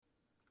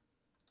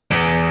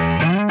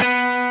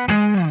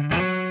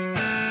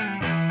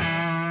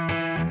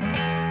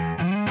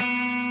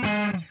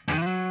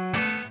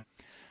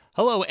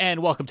Hello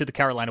and welcome to the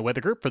Carolina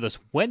Weather Group for this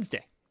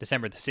Wednesday,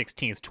 December the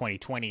 16th,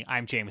 2020.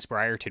 I'm James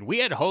Brierton. We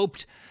had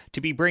hoped to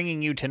be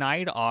bringing you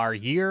tonight our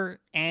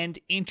year-end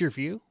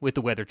interview with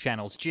the Weather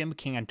Channel's Jim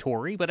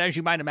Cantore, but as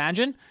you might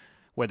imagine,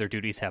 weather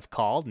duties have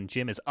called and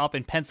Jim is up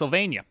in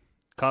Pennsylvania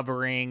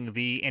covering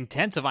the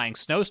intensifying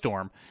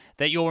snowstorm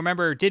that you'll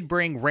remember did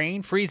bring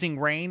rain, freezing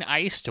rain,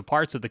 ice to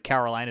parts of the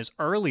Carolinas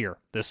earlier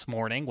this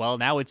morning. Well,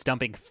 now it's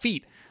dumping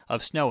feet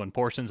of snow in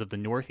portions of the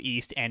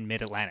Northeast and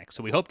Mid-Atlantic.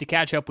 So we hope to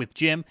catch up with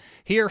Jim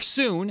here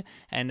soon,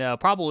 and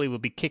probably will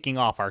be kicking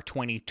off our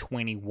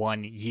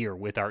 2021 year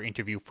with our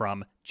interview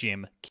from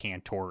Jim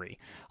Cantore.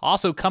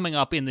 Also coming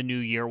up in the new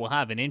year, we'll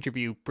have an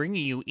interview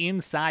bringing you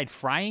inside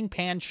Frying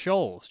Pan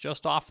Shoals,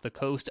 just off the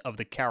coast of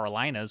the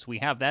Carolinas. We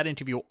have that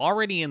interview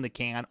already in the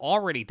can,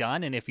 already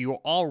done, and if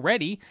you're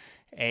already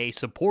a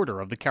supporter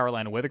of the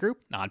Carolina Weather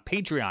Group on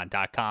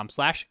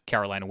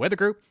patreon.com/Carolina Weather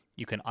Group,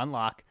 you can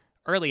unlock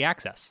early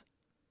access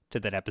to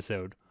that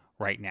episode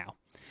right now.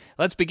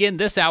 Let's begin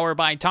this hour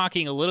by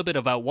talking a little bit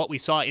about what we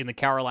saw in the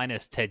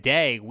Carolinas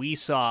today. We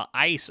saw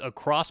ice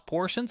across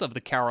portions of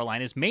the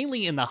Carolinas,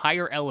 mainly in the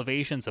higher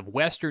elevations of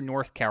western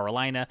North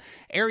Carolina,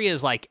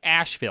 areas like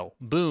Asheville,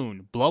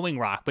 Boone, Blowing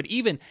Rock, but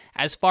even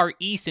as far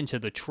east into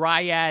the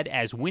Triad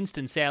as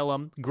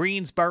Winston-Salem,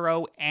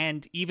 Greensboro,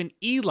 and even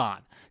Elon,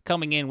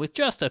 coming in with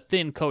just a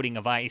thin coating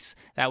of ice.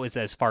 That was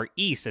as far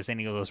east as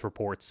any of those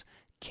reports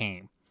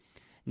came.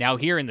 Now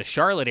here in the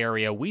Charlotte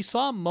area, we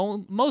saw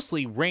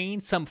mostly rain,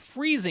 some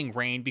freezing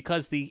rain,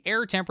 because the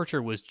air temperature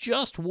was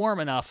just warm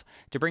enough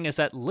to bring us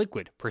that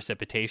liquid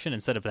precipitation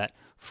instead of that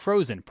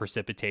frozen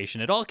precipitation.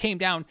 It all came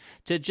down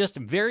to just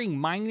very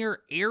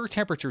minor air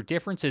temperature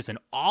differences in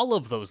all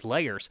of those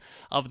layers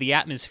of the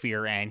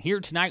atmosphere. And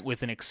here tonight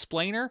with an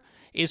explainer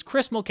is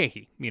Chris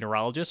Mulcahy,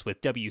 meteorologist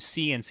with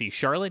WCNC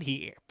Charlotte.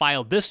 He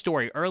filed this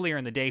story earlier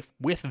in the day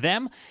with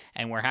them,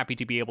 and we're happy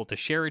to be able to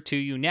share it to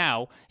you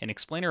now. An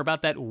explainer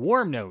about that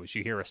warm nose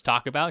you hear us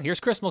talk about. Here's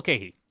Chris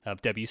Mulcahy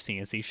of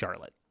WCNC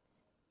Charlotte.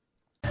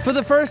 For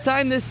the first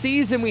time this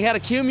season, we had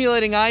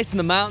accumulating ice in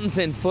the mountains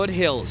and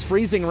foothills.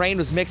 Freezing rain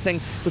was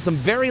mixing with some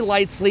very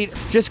light sleet,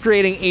 just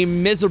creating a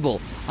miserable,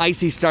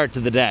 icy start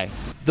to the day.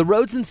 The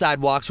roads and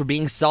sidewalks were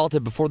being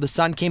salted before the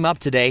sun came up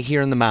today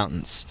here in the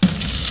mountains.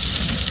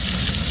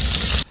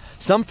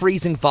 Some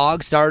freezing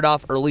fog started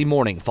off early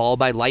morning, followed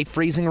by light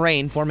freezing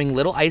rain, forming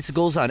little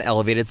icicles on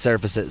elevated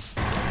surfaces.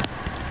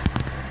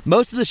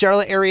 Most of the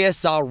Charlotte area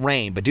saw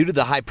rain, but due to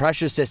the high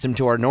pressure system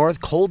to our north,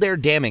 cold air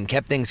damming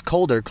kept things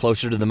colder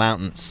closer to the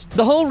mountains.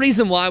 The whole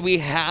reason why we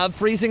have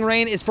freezing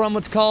rain is from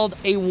what's called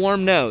a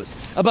warm nose.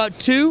 About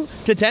 2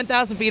 to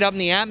 10,000 feet up in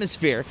the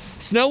atmosphere,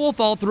 snow will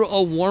fall through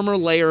a warmer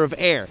layer of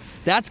air.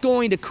 That's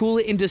going to cool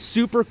it into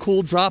super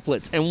cool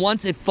droplets, and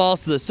once it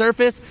falls to the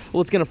surface, well,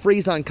 it's going to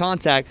freeze on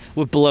contact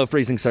with below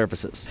freezing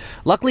surfaces.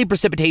 Luckily,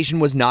 precipitation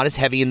was not as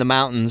heavy in the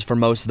mountains for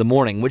most of the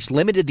morning, which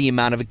limited the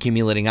amount of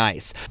accumulating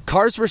ice.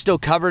 Cars were still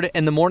covered,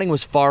 and the morning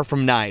was far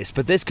from nice,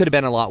 but this could have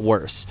been a lot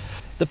worse.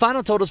 The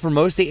final totals for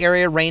most of the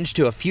area ranged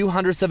to a few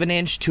hundredths of an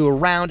inch to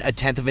around a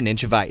tenth of an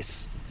inch of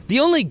ice. The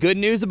only good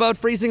news about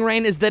freezing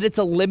rain is that it's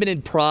a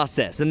limited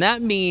process, and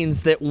that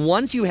means that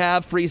once you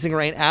have freezing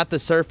rain at the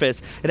surface,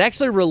 it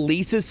actually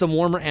releases some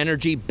warmer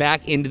energy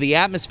back into the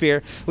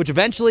atmosphere, which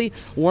eventually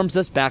warms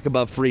us back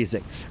above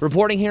freezing.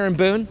 Reporting here in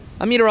Boone,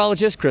 I'm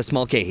meteorologist Chris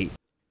Mulcahy.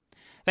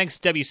 Thanks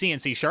to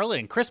WCNC Charlotte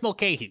and Chris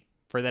Mulcahy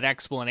for that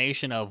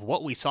explanation of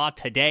what we saw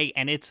today.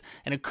 And it's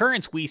an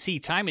occurrence we see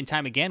time and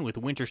time again with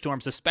winter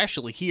storms,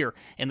 especially here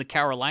in the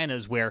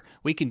Carolinas, where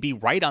we can be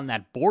right on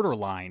that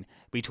borderline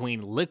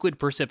between liquid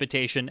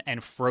precipitation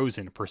and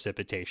frozen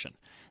precipitation.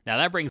 Now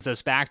that brings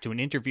us back to an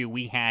interview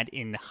we had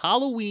in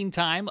Halloween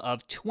time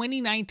of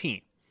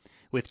 2019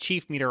 with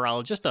Chief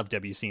Meteorologist of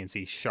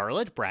WCNC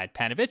Charlotte, Brad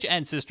Panovich,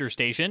 and sister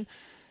station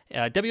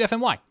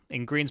WFMY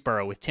in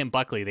Greensboro with Tim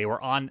Buckley. They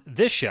were on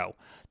this show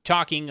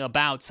talking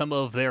about some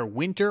of their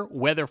winter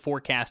weather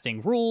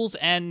forecasting rules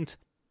and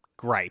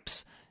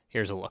gripes.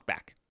 Here's a look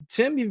back.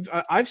 Tim,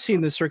 I've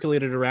seen this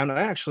circulated around.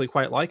 I actually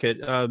quite like it.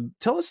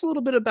 Tell us a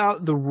little bit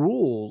about the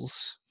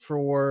rules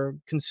for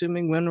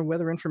consuming winter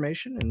weather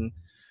information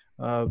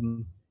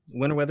and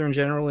winter weather in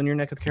general in your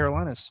neck of the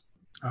Carolinas.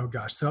 Oh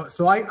gosh,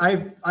 so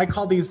I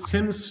call these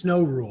Tim's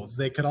snow rules.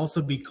 They could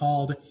also be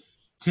called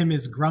Tim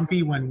is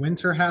grumpy when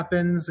winter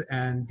happens,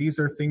 and these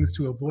are things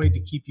to avoid to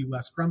keep you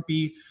less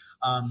grumpy.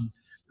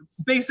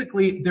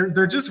 Basically,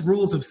 they're just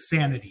rules of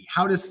sanity,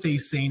 how to stay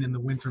sane in the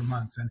winter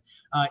months. And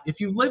if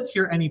you've lived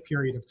here any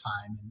period of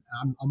time,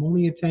 and I'm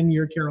only a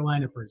 10-year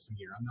Carolina person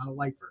here, I'm not a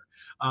lifer,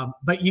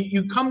 but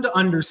you come to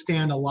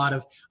understand a lot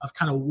of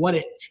kind of what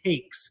it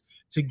takes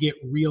to get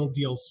real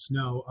deal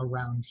snow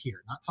around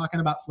here. Not talking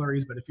about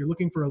flurries, but if you're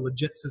looking for a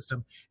legit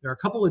system, there are a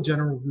couple of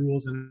general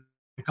rules and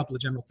a couple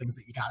of general things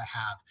that you got to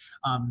have.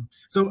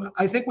 So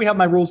I think we have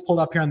my rules pulled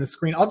up here on the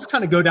screen. I'll just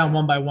kind of go down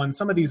one by one.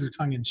 Some of these are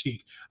tongue in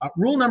cheek.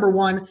 Rule number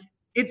one,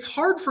 it's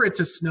hard for it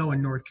to snow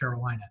in North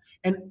Carolina.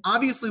 And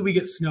obviously we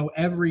get snow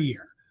every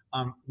year,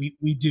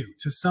 We do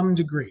to some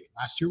degree.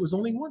 Last year it was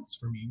only once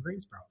for me in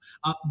Greensboro,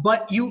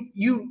 but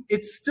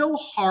it's still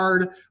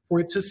hard for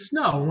it to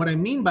snow. And what I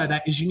mean by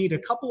that is you need a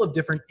couple of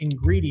different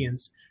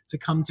ingredients to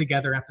come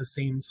together at the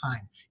same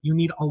time. You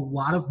need a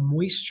lot of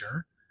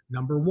moisture,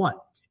 number one.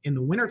 In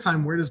the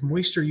wintertime, where does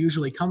moisture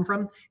usually come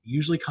from? It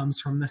usually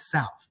comes from the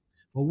south.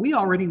 Well, we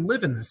already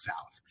live in the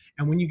south.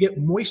 And when you get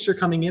moisture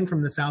coming in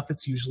from the south,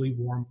 it's usually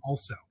warm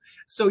also.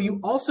 So you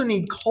also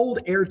need cold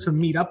air to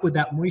meet up with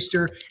that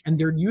moisture, and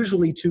they're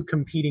usually two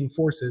competing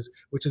forces,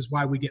 which is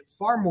why we get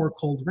far more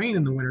cold rain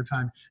in the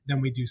wintertime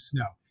than we do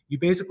snow. You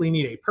basically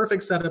need a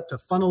perfect setup to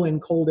funnel in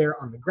cold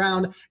air on the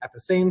ground, at the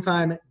same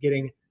time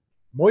getting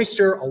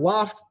moisture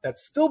aloft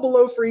that's still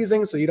below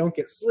freezing so you don't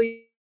get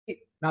sleet,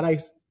 not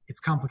ice. It's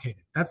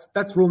complicated.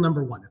 That's rule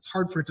number one. It's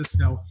hard for it to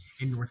snow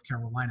in North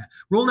Carolina.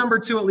 Rule number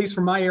two, at least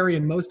for my area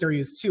and most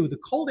areas too, the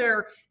cold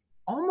air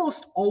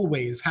almost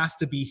always has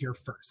to be here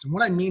first. And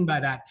what I mean by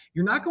that,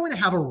 you're not going to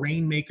have a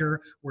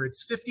rainmaker where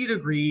it's 50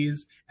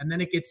 degrees and then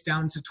it gets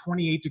down to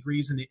 28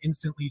 degrees and it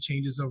instantly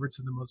changes over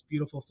to the most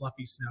beautiful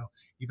fluffy snow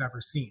you've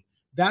ever seen.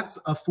 That's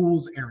a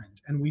fool's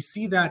errand. And we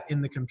see that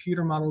in the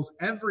computer models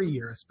every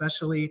year,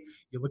 especially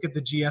you look at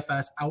the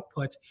GFS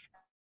output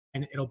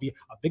and it'll be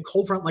a big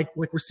cold front like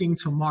we're seeing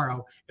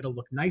tomorrow. It'll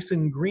look nice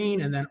and green,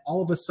 and then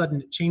all of a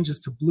sudden it changes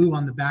to blue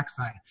on the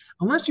backside.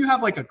 Unless you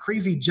have like a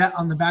crazy jet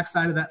on the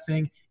backside of that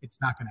thing,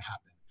 it's not going to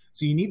happen.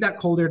 So you need that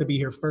cold air to be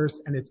here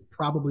first, and it's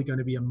probably going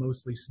to be a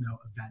mostly snow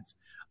event.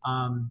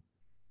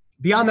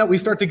 Beyond that, we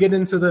start to get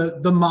into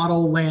the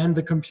model land.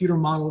 The computer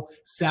model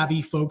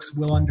savvy folks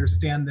will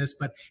understand this,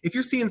 but if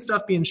you're seeing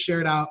stuff being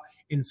shared out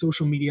in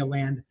social media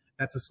land,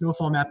 that's a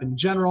snowfall map in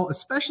general,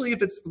 especially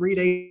if it's 3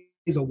 days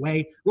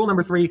away. Rule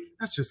number three,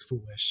 that's just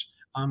foolish.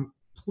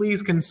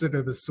 Please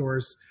consider the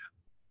source.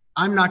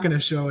 I'm not going to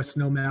show a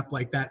snow map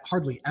like that,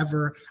 hardly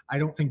ever. I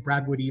don't think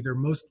Brad would either.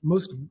 Most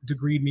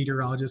degreed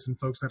meteorologists and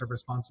folks that are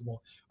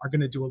responsible are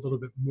going to do a little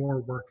bit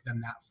more work than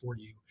that for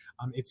you.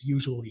 It's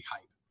usually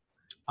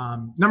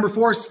hype. Number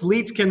four,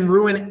 sleet can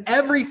ruin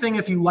everything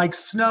if you like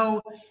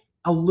snow.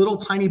 A little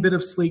tiny bit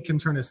of sleet can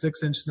turn a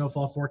 6-inch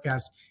snowfall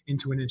forecast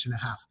into 1.5 inches,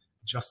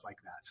 just like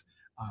that.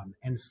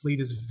 And sleet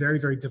is very,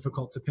 very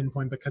difficult to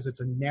pinpoint because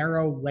it's a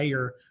narrow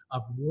layer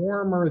of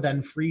warmer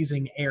than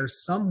freezing air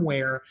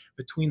somewhere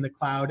between the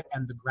cloud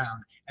and the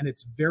ground. And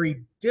it's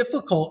very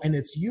difficult, and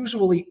it's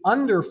usually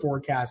under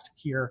forecast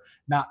here,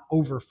 not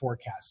over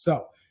forecast.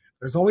 So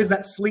there's always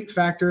that sleet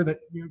factor that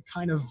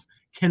kind of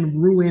can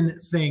ruin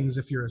things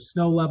if you're a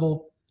snow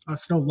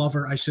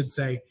lover, I should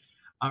say.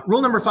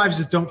 Rule number five is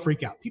just don't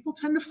freak out. People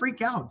tend to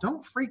freak out.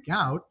 Don't freak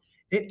out.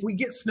 We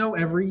get snow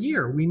every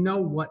year. We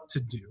know what to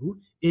do.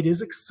 It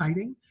is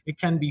exciting. It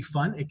can be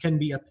fun. It can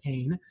be a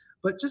pain,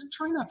 but just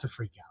try not to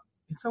freak out.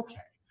 It's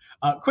okay.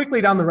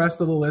 Quickly down the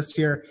rest of the list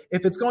here.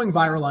 If it's going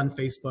viral on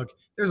Facebook,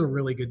 there's a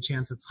really good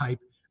chance it's hype.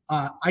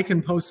 I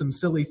can post some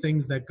silly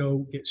things that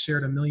get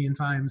shared 1 million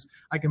times.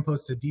 I can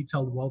post a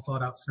detailed, well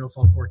thought out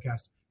snowfall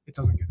forecast. It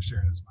doesn't get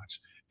shared as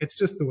much. It's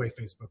just the way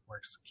Facebook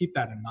works. Keep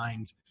that in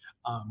mind.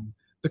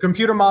 The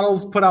computer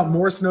models put out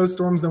more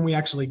snowstorms than we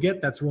actually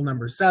get. That's rule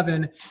number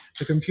 7.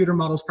 The computer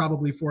models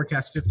probably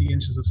forecast 50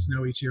 inches of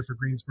snow each year for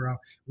Greensboro.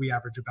 We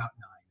average about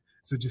 9.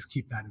 So just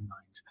keep that in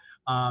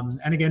mind.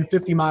 And again,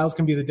 50 miles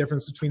can be the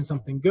difference between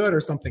something good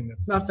or something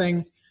that's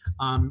nothing.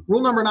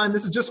 Rule number 9,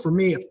 this is just for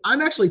me. If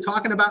I'm actually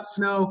talking about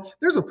snow,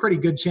 there's a pretty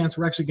good chance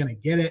we're actually going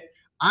to get it.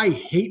 I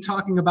hate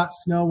talking about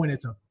snow when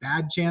it's a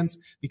bad chance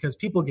because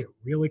people get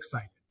real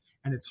excited.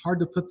 And it's hard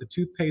to put the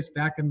toothpaste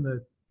back in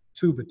the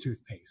tube of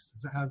toothpaste.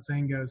 Is that how the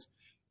saying goes?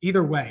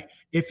 Either way,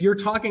 if you're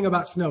talking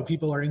about snow,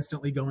 people are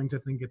instantly going to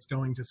think it's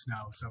going to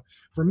snow. So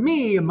for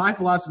me, my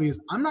philosophy is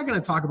I'm not going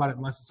to talk about it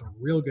unless it's a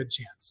real good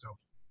chance. So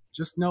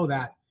just know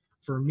that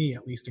for me,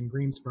 at least in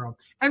Greensboro.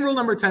 And rule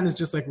number 10 is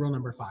just like rule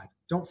number 5.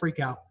 Don't freak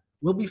out.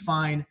 We'll be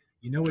fine.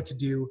 You know what to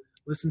do.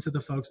 Listen to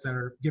the folks that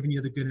are giving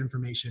you the good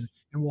information,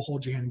 and we'll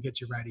hold your hand and get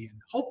you ready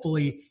and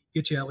hopefully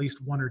get you at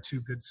least 1 or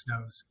 2 good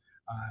snows,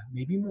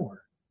 maybe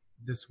more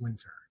this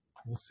winter.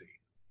 We'll see.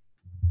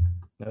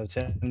 No,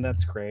 Tim,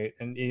 that's great.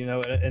 And,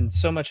 and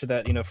so much of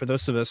that, for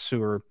those of us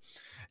who are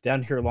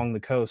down here along the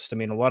coast, I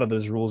mean, a lot of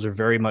those rules are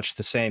very much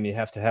the same. You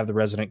have to have the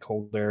resident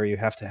cold air. You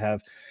have to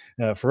have,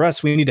 for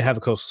us, we need to have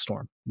a coastal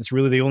storm. It's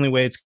really the only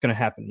way it's going to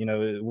happen.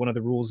 One of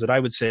the rules that I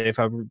would say, if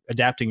I'm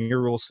adapting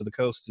your rules to the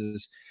coast,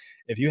 is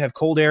if you have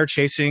cold air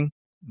chasing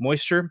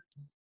moisture,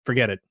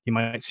 forget it. You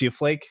might see a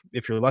flake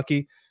if you're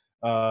lucky.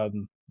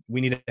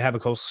 We need to have a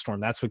coastal storm.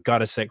 That's what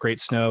got us that great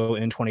snow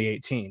in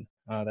 2018.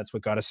 That's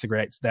what got us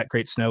that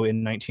great snow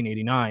in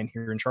 1989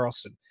 here in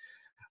Charleston.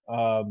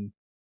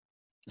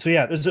 So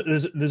yeah,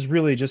 there's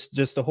really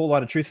just a whole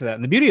lot of truth to that.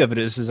 And the beauty of it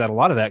is that a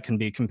lot of that can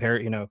be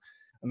compared.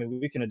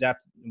 We can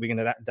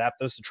adapt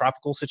those to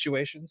tropical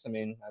situations. I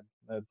mean,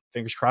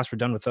 fingers crossed we're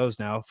done with those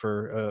now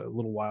for a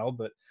little while.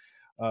 But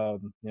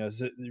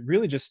it's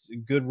really just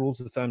good rules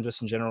of thumb,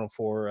 just in general,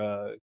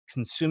 for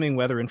consuming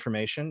weather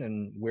information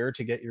and where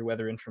to get your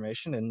weather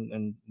information,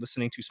 and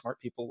listening to smart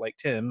people like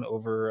Tim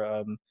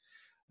over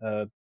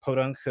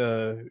Podunk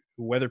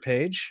weather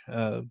page.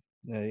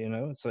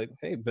 It's like,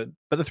 hey, but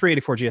the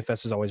 384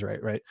 GFS is always right.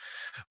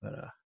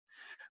 But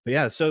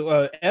yeah.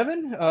 So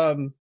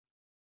Evan,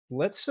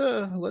 let's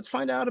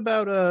find out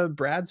about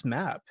Brad's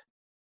map.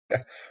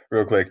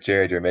 Real quick,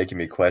 Jared, you're making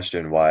me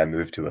question why I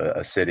moved to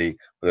a city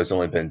where there's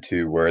only been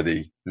 2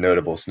 worthy,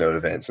 notable snow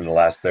events in the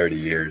last 30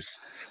 years.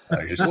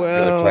 You're just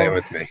really playing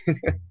with me.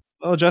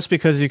 Well, just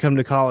because you come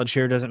to college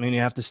here doesn't mean you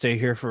have to stay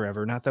here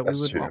forever. Not that That's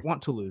we would true.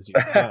 Want to lose you.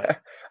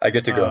 But, I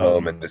get to go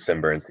home in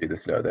December and see the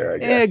snow there, I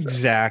guess.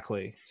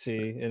 Exactly.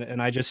 See,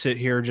 and I just sit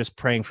here just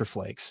praying for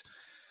flakes.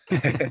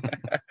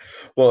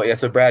 Well, yeah,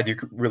 so Brad, you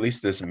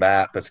released this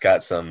map that's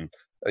got some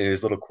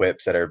these little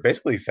quips that are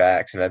basically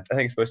facts, and I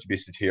think it's supposed to be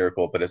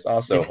satirical, but it's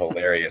also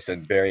hilarious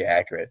and very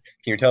accurate.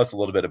 Can you tell us a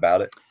little bit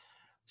about it?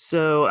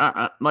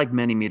 So, like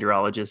many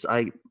meteorologists,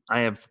 I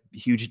have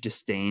huge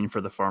disdain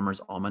for the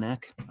Farmer's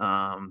Almanac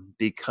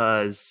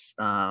because,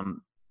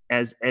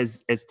 as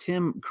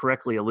Tim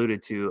correctly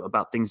alluded to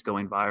about things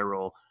going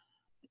viral,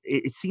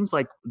 it seems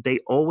like they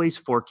always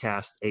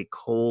forecast a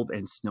cold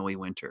and snowy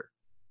winter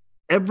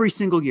every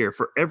single year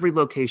for every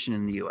location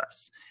in the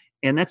U.S.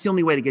 And that's the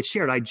only way to get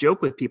shared. I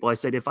joke with people. I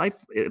said, if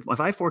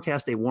I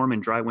forecast a warm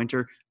and dry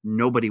winter,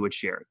 nobody would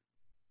share it,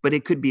 but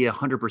it could be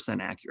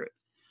 100% accurate.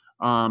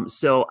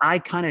 So I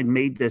kind of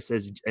made this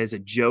as a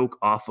joke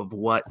off of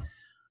what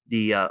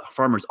the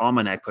Farmer's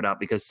Almanac put out,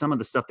 because some of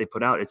the stuff they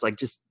put out, it's like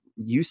just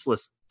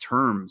useless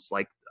terms.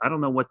 Like, I don't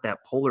know what that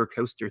polar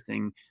coaster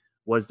thing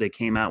was they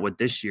came out with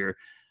this year.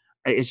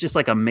 It's just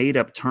like a made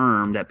up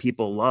term that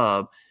people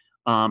love.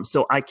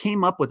 So I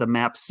came up with a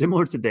map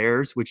similar to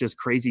theirs, which is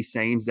crazy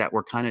sayings that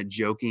were kind of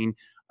joking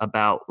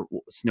about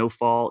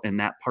snowfall in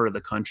that part of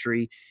the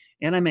country.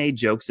 And I made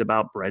jokes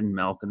about bread and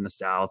milk in the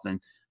South and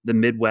the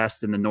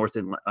Midwest and the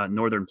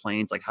northern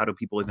plains. Like, how do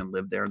people even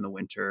live there in the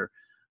winter?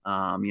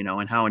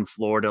 And how in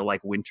Florida,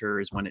 like, winter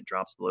is when it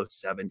drops below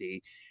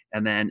 70.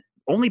 And then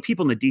only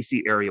people in the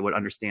DC area would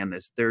understand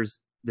this.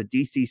 There's the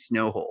DC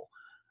snow hole.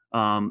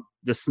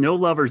 The snow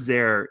lovers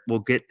there will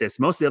get this.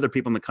 Most of the other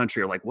people in the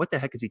country are like, what the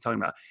heck is he talking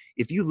about?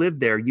 If you live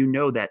there, you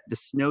know that the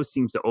snow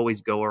seems to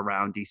always go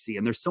around DC,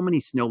 and there's so many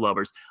snow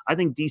lovers. I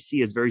think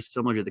DC is very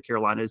similar to the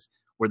Carolinas,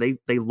 where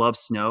they love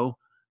snow,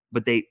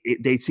 but they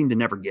seem to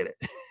never get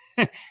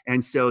it.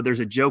 And so there's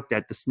a joke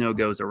that the snow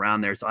goes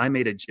around there. So I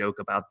made a joke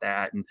about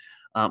that, and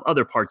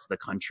other parts of the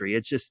country.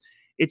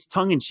 It's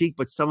tongue in cheek,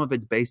 but some of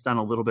it's based on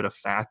a little bit of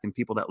fact, and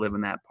people that live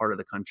in that part of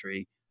the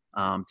country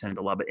tend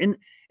to love it.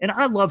 And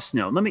I love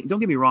snow. Don't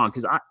get me wrong,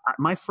 because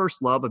my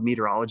first love of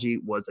meteorology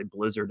was a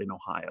blizzard in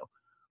Ohio.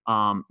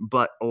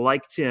 But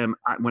like Tim,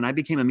 when I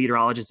became a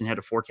meteorologist and had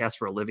to forecast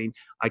for a living,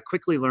 I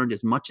quickly learned,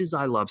 as much as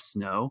I love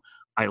snow,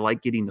 I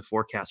like getting the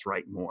forecast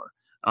right more.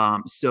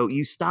 So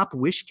you stop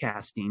wish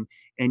casting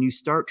and you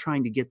start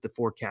trying to get the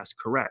forecast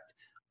correct.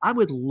 I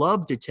would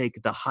love to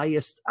take the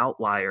highest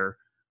outlier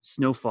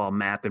snowfall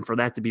map and for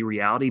that to be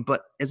reality.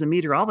 But as a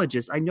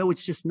meteorologist, I know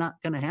it's just not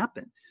going to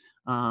happen.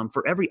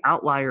 For every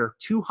outlier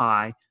too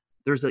high,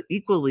 there's an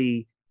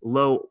equally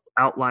low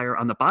outlier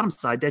on the bottom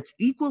side that's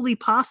equally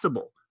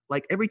possible.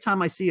 Like, every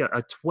time I see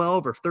a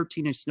 12 or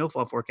 13 inch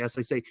snowfall forecast,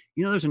 I say,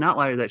 there's an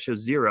outlier that shows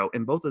 0,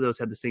 and both of those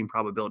have the same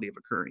probability of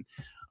occurring.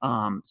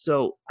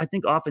 So I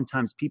think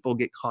oftentimes people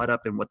get caught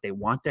up in what they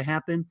want to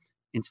happen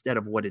instead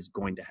of what is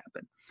going to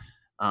happen.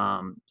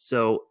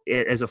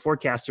 As a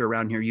forecaster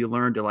around here, you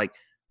learn to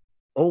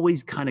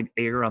always kind of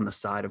err on the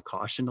side of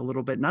caution a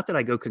little bit. Not that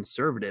I go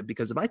conservative,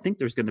 because if I think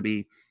there's going to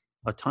be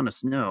a ton of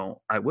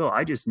snow, I will.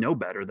 I just know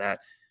better that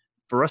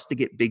for us to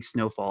get big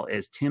snowfall,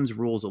 as Tim's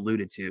rules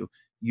alluded to,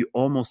 you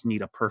almost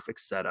need a perfect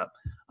setup.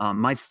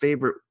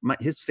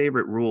 His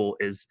favorite rule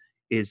is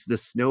the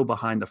snow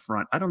behind the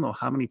front. I don't know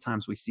how many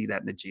times we see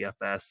that in the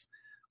GFS,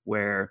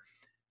 where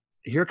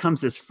here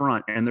comes this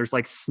front and there's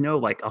snow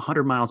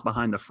 100 miles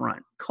behind the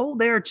front.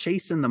 Cold air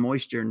chasing the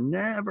moisture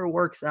never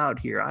works out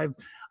here.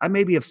 I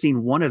maybe have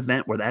seen one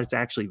event where that's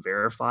actually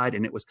verified,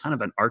 and it was kind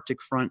of an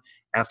Arctic front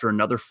after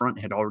another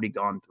front had already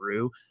gone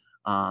through.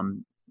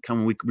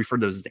 We refer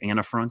to those as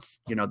anafronts.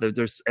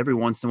 There's every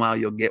once in a while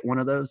you'll get one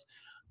of those,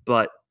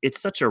 but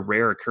it's such a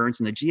rare occurrence.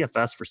 In the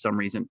GFS, for some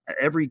reason,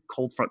 every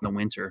cold front in the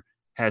winter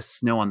has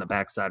snow on the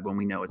backside when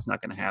we know it's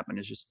not going to happen.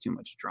 It's just too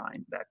much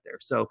drying back there.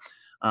 So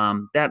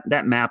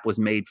that map was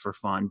made for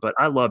fun, but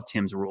I love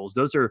Tim's rules.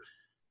 Those are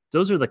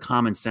the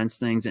common sense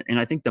things. And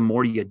I think the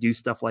more you do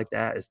stuff like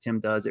that, as Tim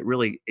does,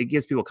 it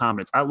gives people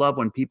confidence. I love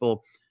when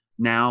people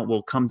now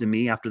will come to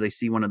me after they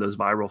see one of those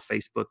viral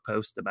Facebook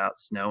posts about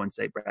snow and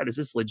say, Brad, is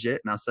this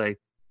legit? And I'll say,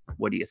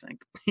 what do you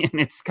think?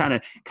 And it's kind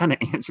of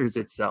answers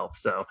itself.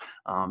 So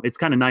it's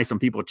kind of nice when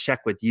people check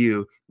with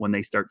you when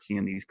they start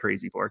seeing these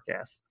crazy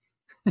forecasts.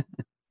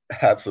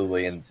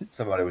 Absolutely. And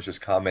somebody was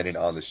just commenting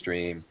on the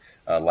stream,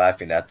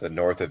 laughing at the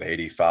north of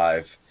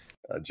 85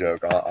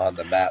 joke on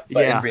the map.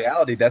 But in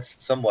reality,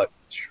 that's somewhat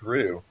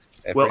true.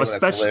 And for anyone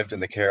that's lived in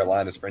the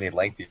Carolinas for any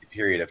lengthy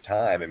period of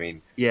time,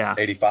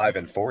 85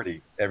 and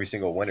 40 every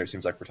single winter, it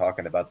seems like we're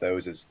talking about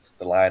those as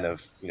the line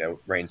of,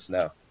 rain,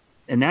 snow.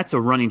 And that's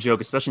a running joke,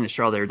 especially in the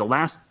Charlotte area. The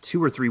last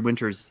 2 or 3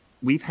 winters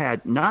we've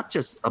had not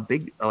just a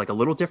big, like a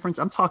little difference.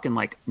 I'm talking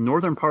like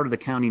northern part of the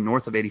county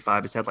north of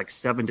 85 has had like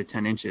 7 to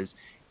 10 inches,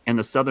 and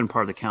the southern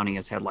part of the county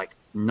has had like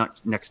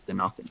next to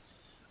nothing.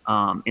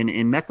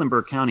 In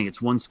Mecklenburg County,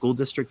 it's one school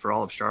district for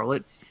all of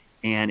Charlotte.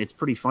 And it's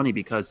pretty funny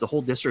because the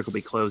whole district will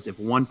be closed if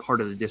one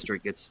part of the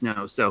district gets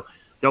snow. So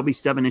there'll be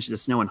 7 inches of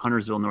snow in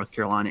Huntersville, North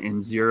Carolina, and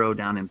 0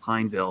 down in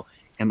Pineville.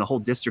 And the whole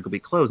district will be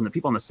closed. And the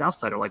people on the south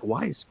side are like,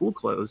 why is school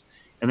closed?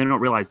 And they don't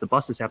realize the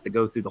buses have to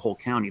go through the whole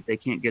county. If they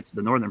can't get to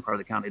the northern part of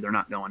the county, they're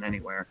not going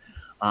anywhere.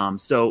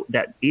 So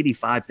that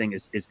 85 thing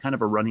is kind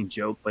of a running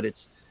joke, but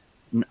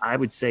I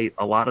would say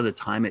a lot of the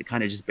time it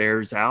kind of just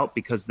bears out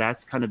because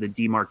that's kind of the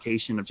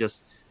demarcation of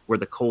just where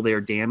the cold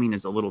air damming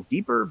is a little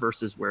deeper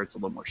versus where it's a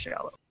little more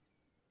shallow.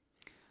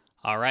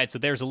 All right, so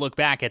there's a look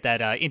back at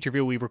that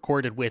interview we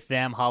recorded with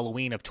them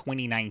Halloween of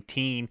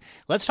 2019.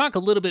 Let's talk a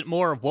little bit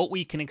more of what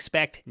we can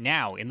expect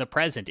now in the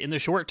present, in the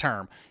short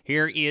term.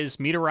 Here is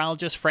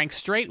meteorologist Frank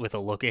Strait with a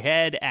look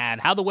ahead at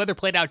how the weather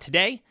played out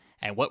today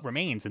and what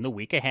remains in the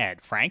week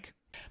ahead. Frank?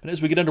 But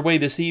as we get underway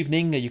this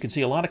evening, you can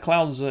see a lot of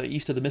clouds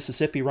east of the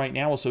Mississippi right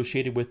now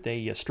associated with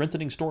a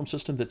strengthening storm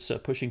system that's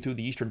pushing through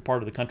the eastern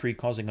part of the country,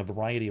 causing a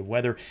variety of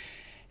weather.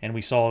 And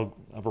we saw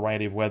a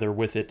variety of weather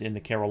with it in the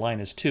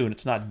Carolinas, too. And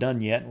it's not done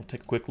yet. We'll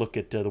take a quick look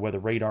at the weather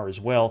radar as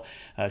well,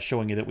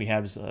 showing you that we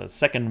have a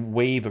second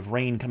wave of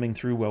rain coming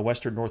through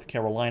western North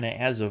Carolina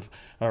as of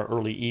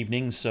early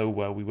evening. So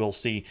we will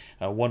see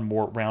one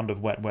more round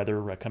of wet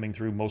weather coming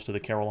through most of the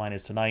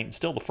Carolinas tonight. And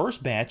still, the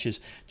first batch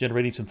is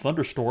generating some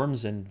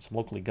thunderstorms and some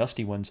locally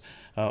gusty ones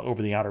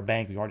over the Outer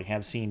Bank. We already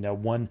have seen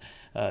one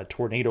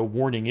tornado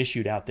warning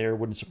issued out there.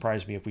 Wouldn't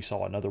surprise me if we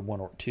saw another one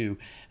or two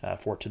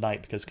for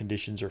tonight because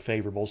conditions are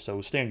favorable.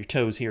 So stay on your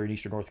toes here in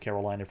eastern North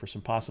Carolina for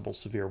some possible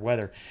severe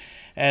weather.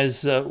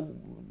 As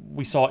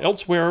we saw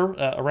elsewhere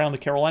around the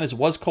Carolinas, it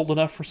was cold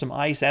enough for some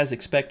ice as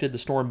expected. The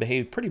storm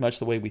behaved pretty much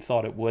the way we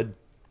thought it would.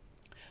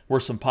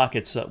 Were some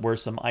pockets where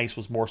some ice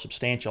was more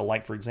substantial,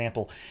 like, for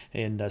example,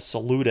 in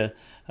Saluda,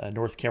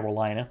 North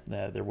Carolina.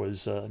 There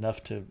was enough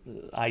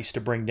ice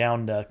to bring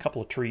down a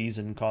couple of trees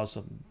and cause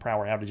some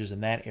power outages in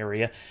that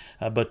area.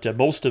 But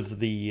most of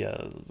the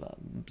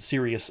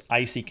serious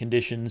icy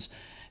conditions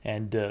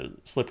and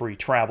slippery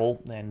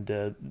travel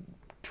and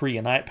tree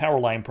and power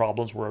line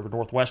problems were over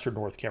northwestern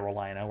North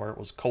Carolina, where it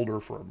was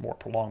colder for a more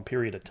prolonged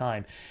period of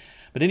time.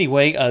 But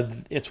anyway,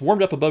 it's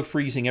warmed up above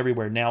freezing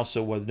everywhere now,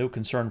 so no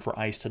concern for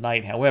ice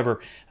tonight. However,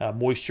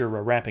 moisture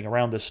wrapping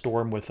around this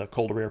storm with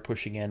colder air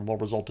pushing in will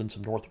result in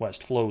some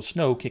northwest flow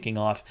snow kicking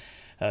off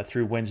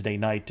through Wednesday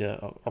night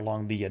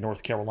along the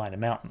North Carolina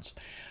mountains.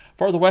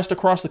 Farther west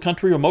across the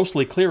country are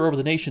mostly clear over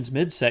the nation's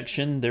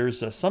midsection.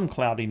 There's some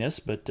cloudiness,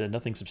 but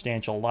nothing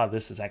substantial. A lot of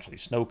this is actually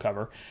snow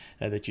cover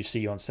that you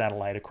see on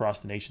satellite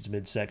across the nation's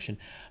midsection.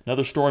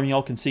 Another storm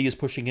y'all can see is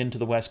pushing into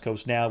the west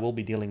coast now. We'll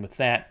be dealing with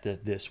that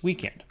this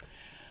weekend.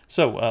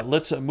 So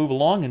let's move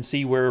along and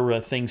see where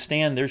things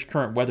stand. There's your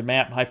current weather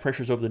map. High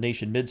pressures over the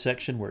nation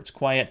midsection where it's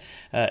quiet.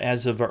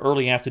 As of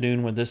early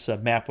afternoon when this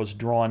map was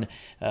drawn,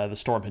 the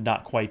storm had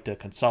not quite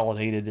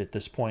consolidated at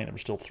this point. There were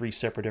still 3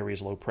 separate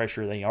areas of low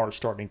pressure. They are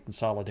starting to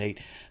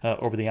consolidate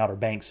over the Outer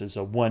Banks as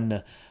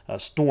one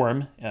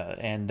storm,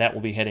 and that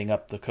will be heading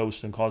up the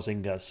coast and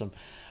causing some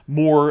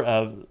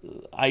more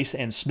ice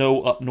and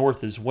snow up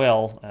north as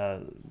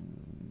well.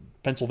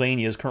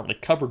 Pennsylvania is currently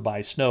covered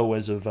by snow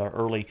as of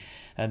early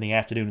in the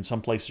afternoon. In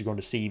some places, you're going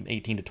to see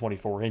 18 to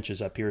 24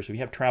 inches up here. So if you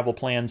have travel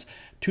plans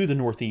to the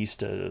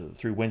northeast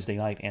through Wednesday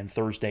night and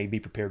Thursday, be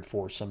prepared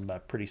for some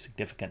pretty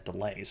significant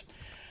delays.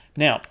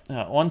 Now,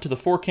 on to the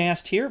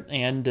forecast here,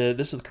 and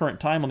this is the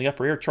current time on the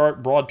upper air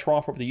chart. Broad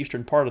trough over the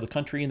eastern part of the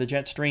country in the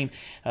jet stream.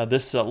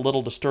 This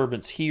little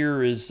disturbance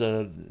here is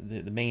the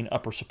main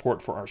upper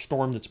support for our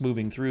storm that's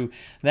moving through.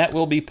 That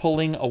will be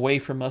pulling away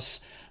from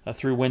us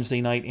through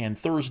Wednesday night and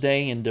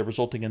Thursday, and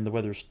resulting in the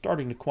weather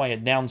starting to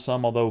quiet down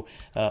some, although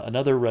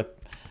another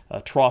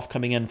trough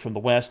coming in from the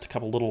west, a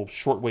couple little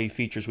shortwave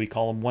features we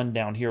call them, one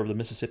down here over the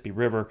Mississippi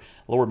River,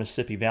 lower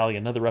Mississippi Valley,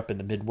 another up in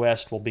the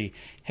Midwest will be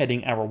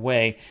heading our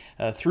way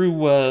through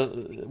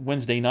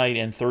Wednesday night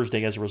and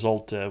Thursday. As a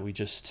result, we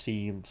just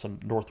see some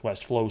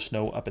northwest flow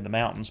snow up in the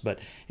mountains, but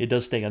it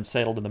does stay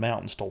unsettled in the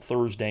mountains till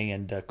Thursday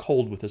and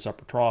cold with this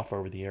upper trough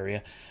over the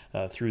area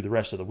through the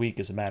rest of the week,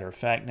 as a matter of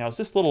fact. Now, as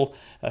this little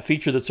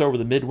feature that's over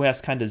the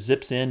Midwest kind of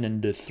zips in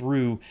and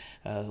through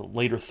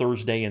later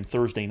Thursday and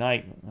Thursday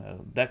night,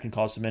 that can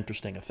cause some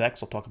interesting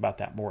effects. I'll talk about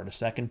that more in a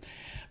second.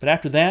 But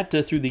after that,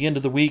 through the end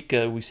of the week,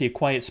 we see a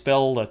quiet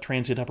spell,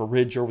 transient up a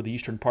ridge over the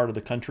eastern part of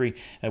the country.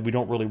 We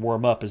don't really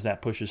warm up as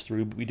that pushes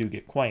through, but we do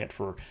get quiet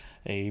for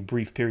a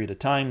brief period of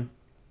time.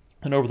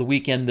 And over the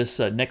weekend, this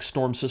next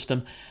storm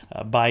system,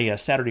 by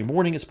Saturday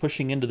morning, is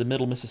pushing into the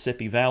middle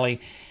Mississippi Valley.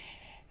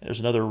 There's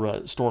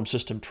another storm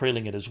system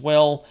trailing it as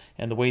well,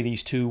 and the way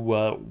these two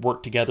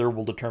work together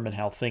will determine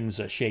how things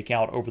shake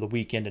out over the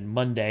weekend and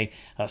Monday.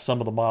 Some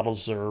of the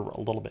models are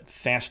a little bit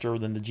faster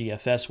than the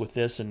GFS with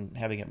this and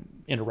having it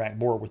interact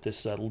more with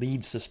this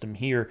lead system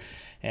here,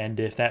 and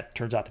if that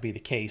turns out to be the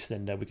case,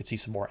 then we could see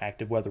some more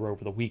active weather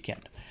over the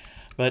weekend.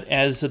 But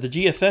as the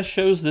GFS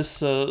shows,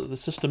 the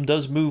system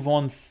does move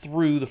on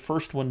through. The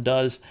first one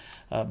does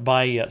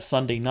by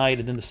Sunday night,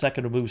 and then the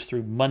second one moves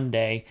through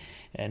Monday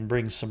and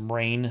brings some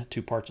rain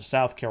to parts of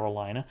South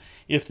Carolina,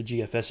 if the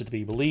GFS is to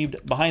be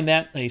believed. Behind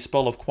that, a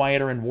spell of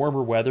quieter and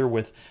warmer weather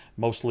with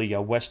mostly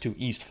west to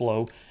east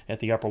flow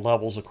at the upper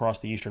levels across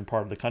the eastern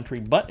part of the country.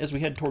 But as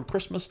we head toward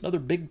Christmas, another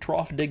big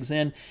trough digs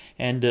in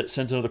and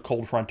sends another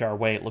cold front our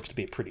way. It looks to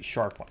be a pretty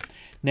sharp one.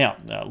 Now,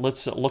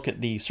 let's look at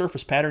the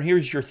surface pattern.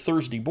 Here's your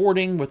Thursday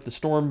morning with the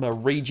storm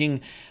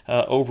raging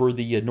over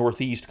the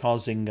northeast,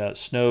 causing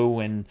snow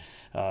and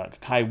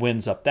high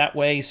winds up that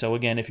way. So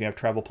again, if you have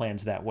travel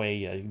plans that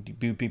way,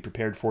 do be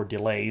prepared for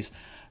delays,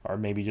 or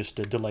maybe just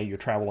to delay your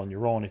travel on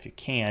your own if you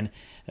can,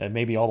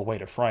 maybe all the way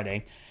to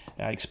Friday.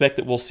 I expect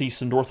that we'll see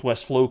some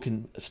northwest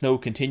snow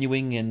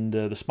continuing in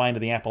the spine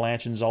of the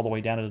Appalachians all the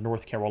way down into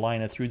North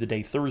Carolina through the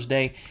day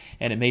Thursday,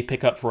 and it may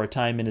pick up for a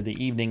time into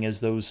the evening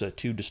as those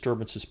two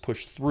disturbances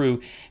push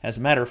through. As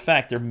a matter of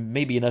fact, there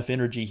may be enough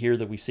energy here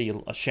that we see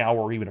a shower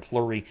or even a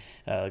flurry,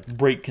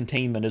 break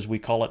containment as we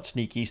call it,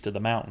 sneak east of the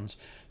mountains.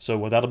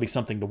 So that'll be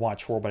something to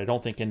watch for, but I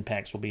don't think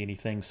impacts will be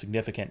anything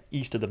significant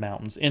east of the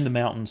mountains. In the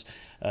mountains,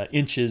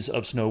 inches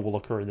of snow will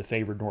occur in the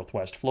favored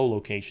northwest flow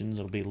locations.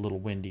 It'll be a little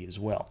windy as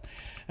well.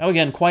 Now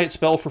again, quiet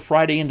spell for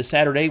Friday into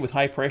Saturday with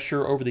high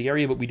pressure over the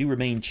area, but we do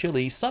remain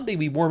chilly. Sunday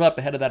we warm up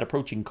ahead of that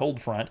approaching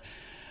cold front.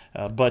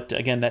 But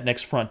again, that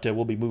next front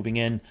will be moving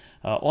in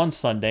on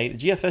Sunday.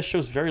 The GFS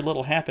shows very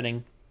little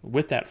happening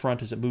with that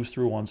front as it moves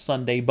through on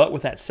Sunday, but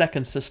with that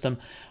second system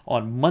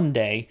on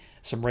Monday,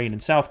 some rain in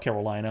South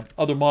Carolina.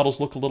 Other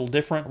models look a little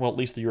different. Well, at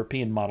least the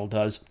European model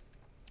does.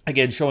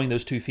 Again, showing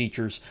those two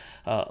features,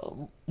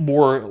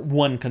 more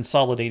one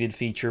consolidated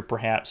feature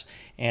perhaps,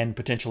 and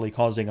potentially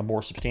causing a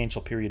more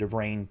substantial period of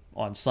rain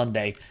on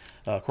Sunday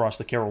across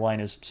the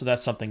Carolinas. So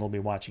that's something we'll be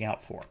watching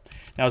out for.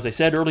 Now, as I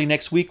said, early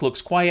next week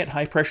looks quiet.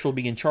 High pressure will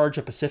be in charge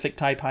of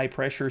Pacific-type high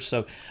pressure,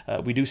 so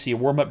we do see a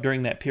warm-up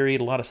during that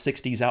period. A lot of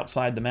 60s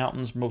outside the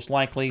mountains, most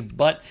likely,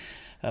 but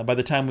by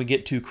the time we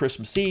get to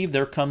Christmas Eve,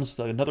 there comes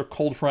another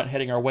cold front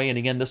heading our way, and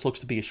again, this looks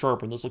to be a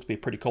sharp one. This looks to be a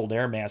pretty cold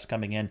air mass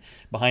coming in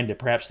behind it,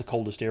 perhaps the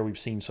coldest air we've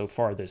seen so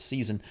far this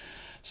season.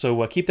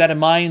 So keep that in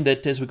mind,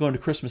 that as we go into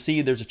Christmas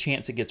Eve, there's a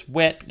chance it gets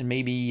wet and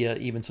maybe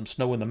even some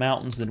snow in the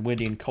mountains, then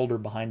windy and colder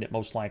behind it,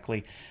 most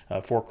likely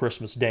for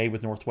Christmas Day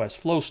with northwest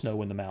flow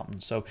snow in the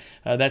mountains. So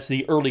that's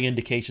the early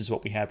indications of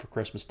what we have for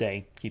Christmas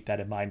Day. Keep that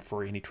in mind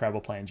for any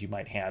travel plans you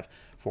might have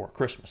for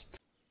Christmas.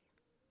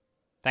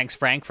 Thanks,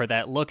 Frank, for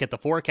that look at the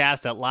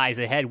forecast that lies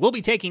ahead. We'll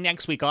be taking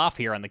next week off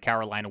here on the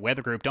Carolina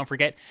Weather Group. Don't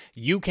forget,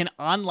 you can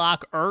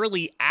unlock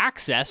early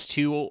access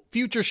to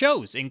future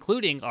shows,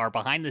 including our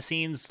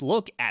behind-the-scenes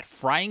look at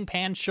Frying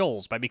Pan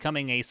Shoals by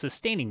becoming a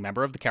sustaining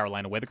member of the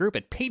Carolina Weather Group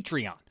at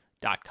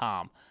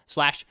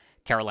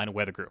patreon.com/Carolina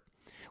Weather Group.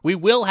 We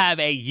will have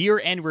a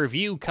year-end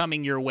review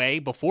coming your way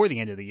before the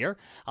end of the year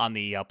on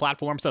the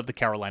platforms of the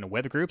Carolina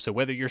Weather Group. So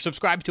whether you're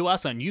subscribed to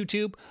us on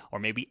YouTube or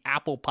maybe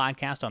Apple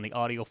Podcast on the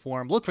audio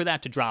form, look for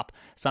that to drop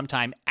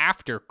sometime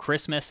after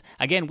Christmas.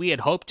 Again, we had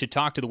hoped to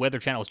talk to the Weather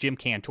Channel's Jim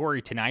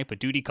Cantori tonight, but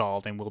duty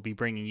called, and we'll be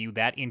bringing you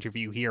that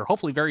interview here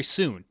hopefully very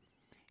soon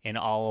in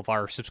all of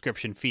our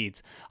subscription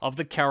feeds of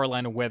the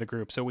Carolina Weather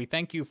Group. So we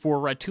thank you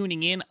for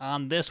tuning in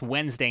on this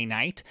Wednesday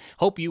night.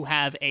 Hope you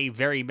have a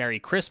very Merry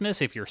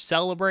Christmas if you're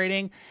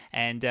celebrating,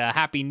 and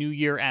Happy New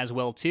Year as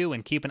well, too.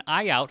 And keep an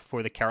eye out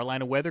for the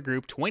Carolina Weather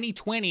Group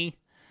 2020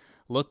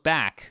 Look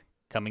Back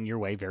coming your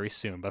way very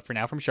soon. But for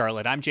now, from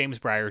Charlotte, I'm James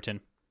Brierton.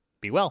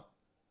 Be well.